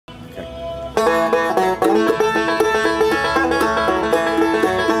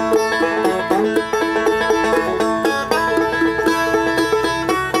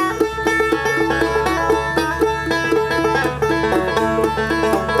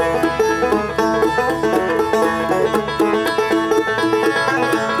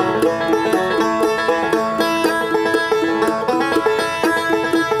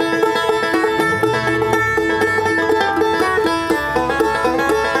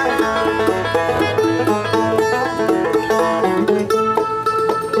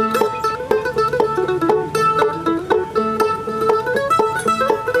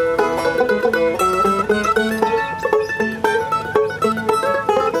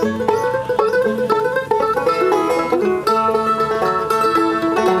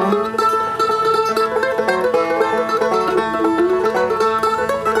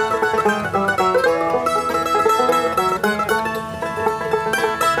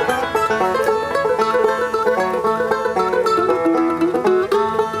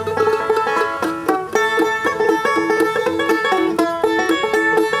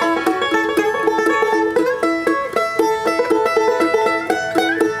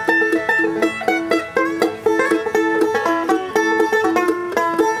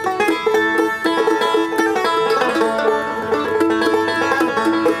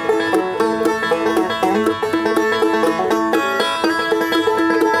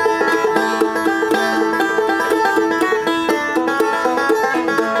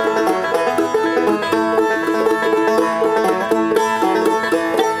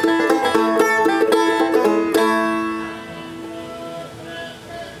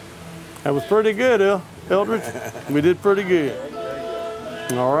That was pretty good, Eldridge. We did pretty good.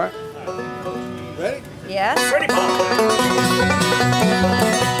 All right. Ready? Yes. Ready,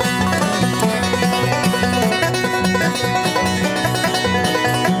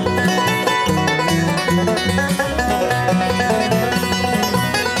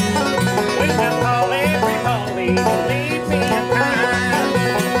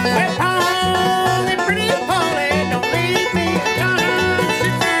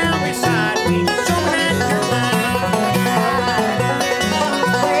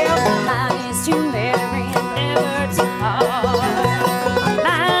 Well, the line is too merry and never too hard.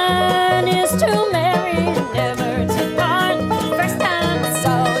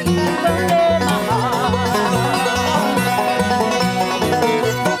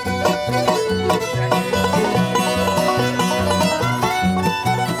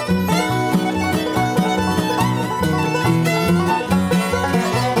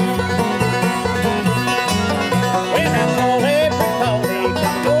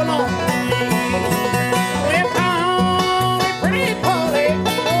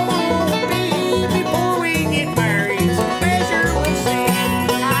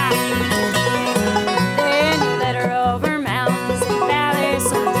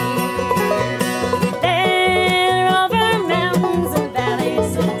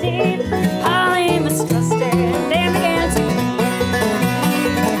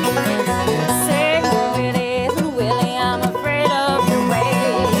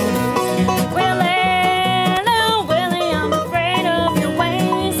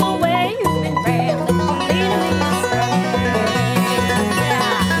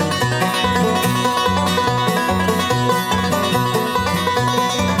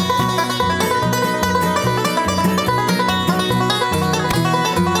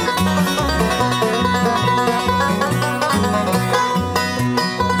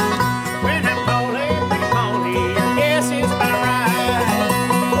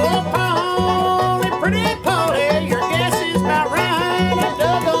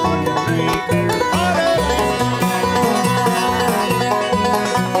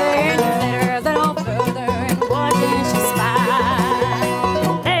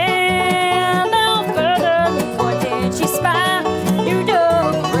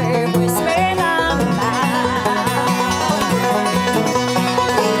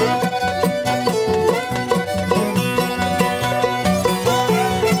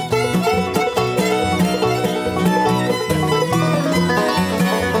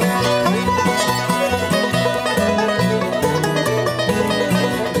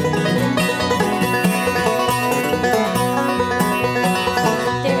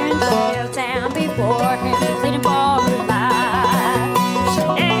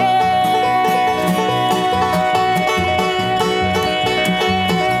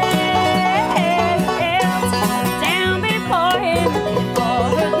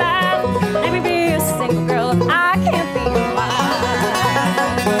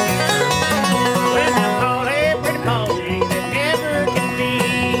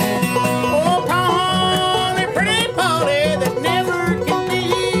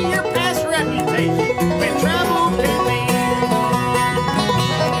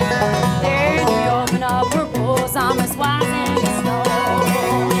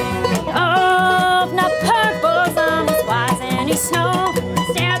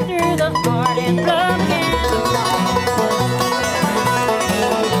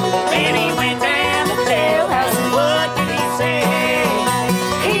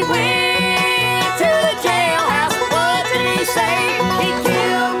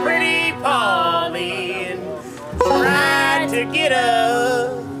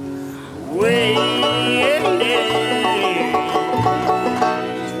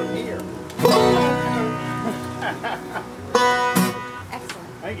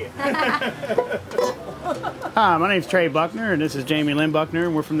 Hi, my name's Trey Buckner, and this is Jamie Lynn Buckner,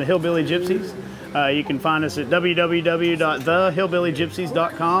 and we're from the Hillbilly Gypsies. You can find us at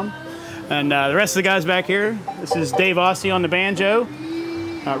www.thehillbillygypsies.com. And the rest of the guys back here, this is Dave Ossie on the banjo,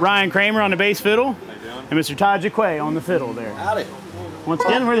 Ryan Kramer on the bass fiddle, and Mr. Todd Jaquay on the fiddle there. Howdy. Once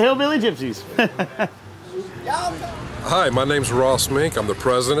again, we're the Hillbilly Gypsies. Hi, my name's Ross Mink. I'm the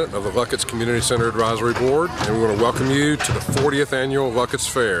president of the Lucketts Community Center Advisory Board, and we want to welcome you to the 40th Annual Lucketts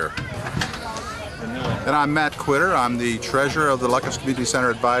Fair. And I'm Matt Quitter. I'm the treasurer of the Lucketts Community Center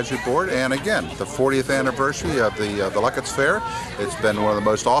Advisory Board, and again, the 40th anniversary of the Lucketts Fair. It's been one of the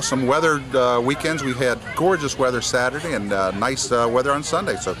most awesome weathered weekends. We've had gorgeous weather Saturday and nice weather on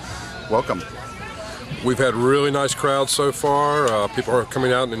Sunday, so welcome. We've had really nice crowds so far. People are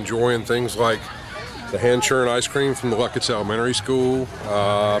coming out and enjoying things like the hand churn ice cream from the Lucketts Elementary School.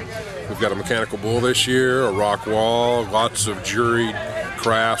 We've got a mechanical bull this year, a rock wall, lots of juried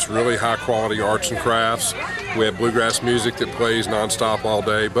crafts, really high quality arts and crafts. We have bluegrass music that plays nonstop all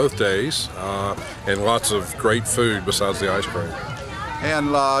day, both days, and lots of great food besides the ice cream.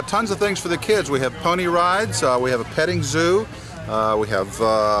 And tons of things for the kids. We have pony rides, we have a petting zoo, we have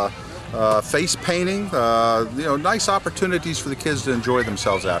face painting, nice opportunities for the kids to enjoy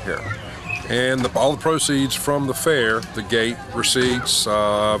themselves out here. And all the proceeds from the fair, the gate receipts,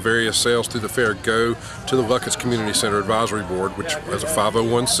 various sales through the fair go to the Lucketts Community Center Advisory Board, which is a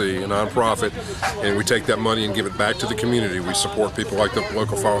 501c, a nonprofit, and we take that money and give it back to the community. We support people like the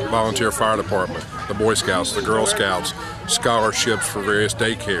local volunteer fire department, the Boy Scouts, the Girl Scouts, scholarships for various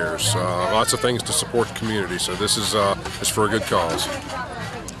daycares, lots of things to support the community. So this is for a good cause.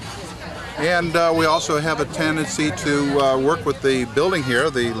 And we also have a tendency to work with the building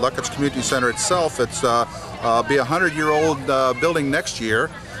here, the Lucketts Community Center itself. It's be a 100-year-old building next year.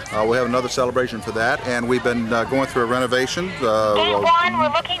 We'll have another celebration for that, and we've been going through a renovation. A1,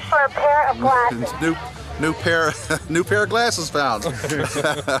 we're looking for a pair of glasses. New pair of glasses found.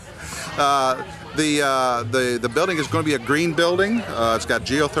 The building is going to be a green building. It's got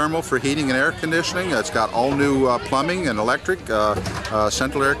geothermal for heating and air conditioning. It's got all new plumbing and electric,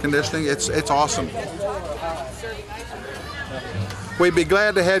 central air conditioning. It's awesome. We'd be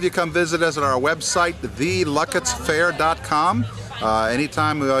glad to have you come visit us at our website, theluckettsfair.com.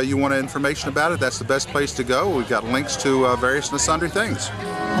 Anytime you want information about it, that's the best place to go. We've got links to various and sundry things.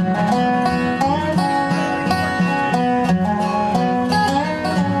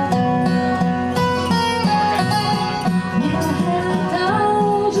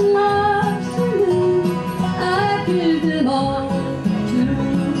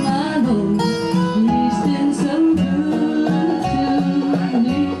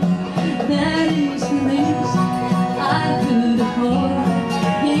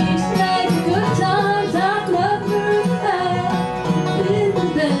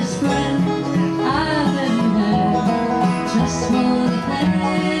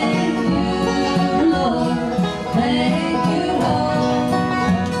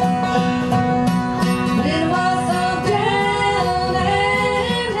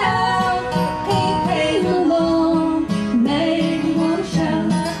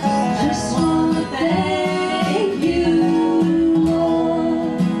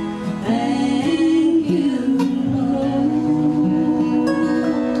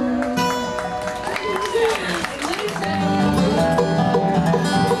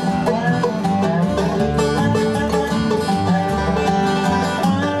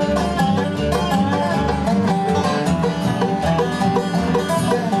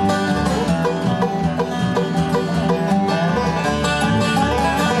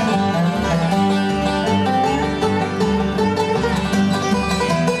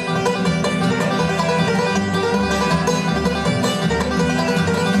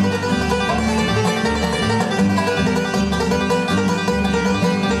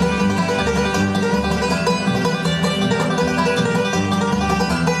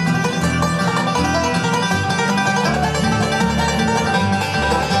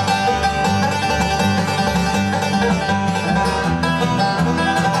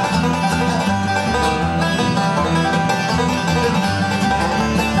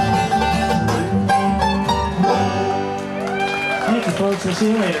 Folks, we'll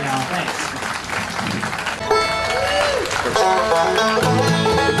see you later now. Thanks.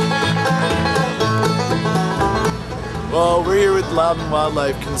 Well, we're here with Loudon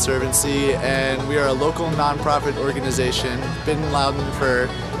Wildlife Conservancy, and we are a local nonprofit organization. Been in Loudon for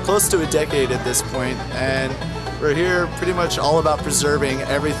close to a decade at this point, and we're here pretty much all about preserving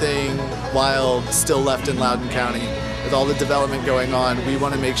everything wild still left in Loudon County. With all the development going on, we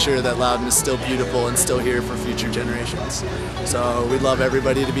want to make sure that Loudon is still beautiful and still here for future generations. So we'd love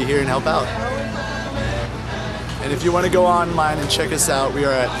everybody to be here and help out. And if you want to go online and check us out, we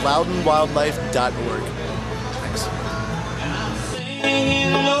are at loudounwildlife.org. Thanks.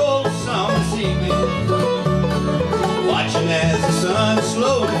 Singing an old song this evening, watching as the sun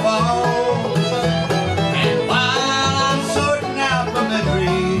slowly falls, and while I'm sorting out my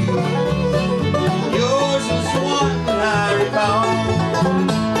memories, yours is the one that I recall.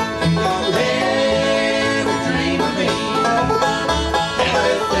 You ever dream of me,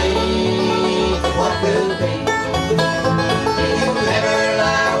 ever think of what could be? Do you ever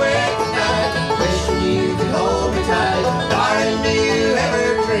lie awake at night, wishing you could hold me tight? Darling, do you ever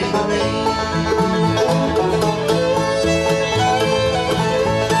dream of me?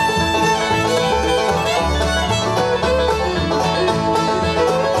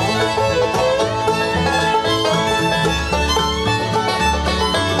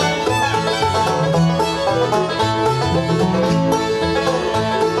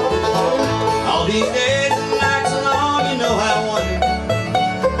 All these days and nights alone, you know I wonder.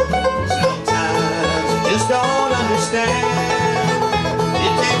 Sometimes I just don't understand.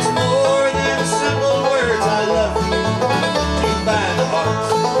 It takes more than simple words, I love you, to find the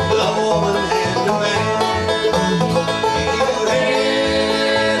hearts of a woman and a man. Do you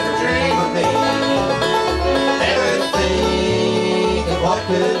ever dream of me? Ever think of what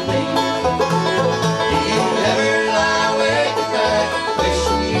could be? Do you ever lie awake at night,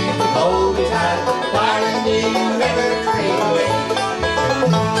 wishing you could hold me tight? Darling, do you ever dream of me?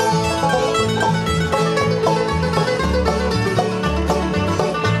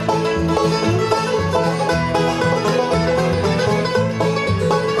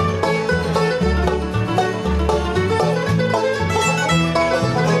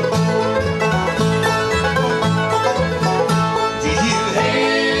 Did you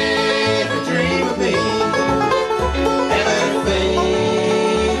ever dream of me? Ever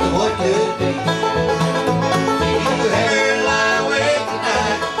think of what could be? Did you ever lie awake at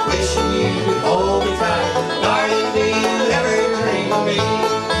night, wishing you could hold me tight? Darling, do you ever dream of me?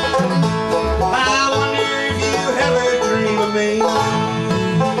 I wonder if you ever dream of me.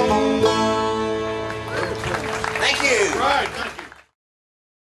 Thank you. Right, thank you.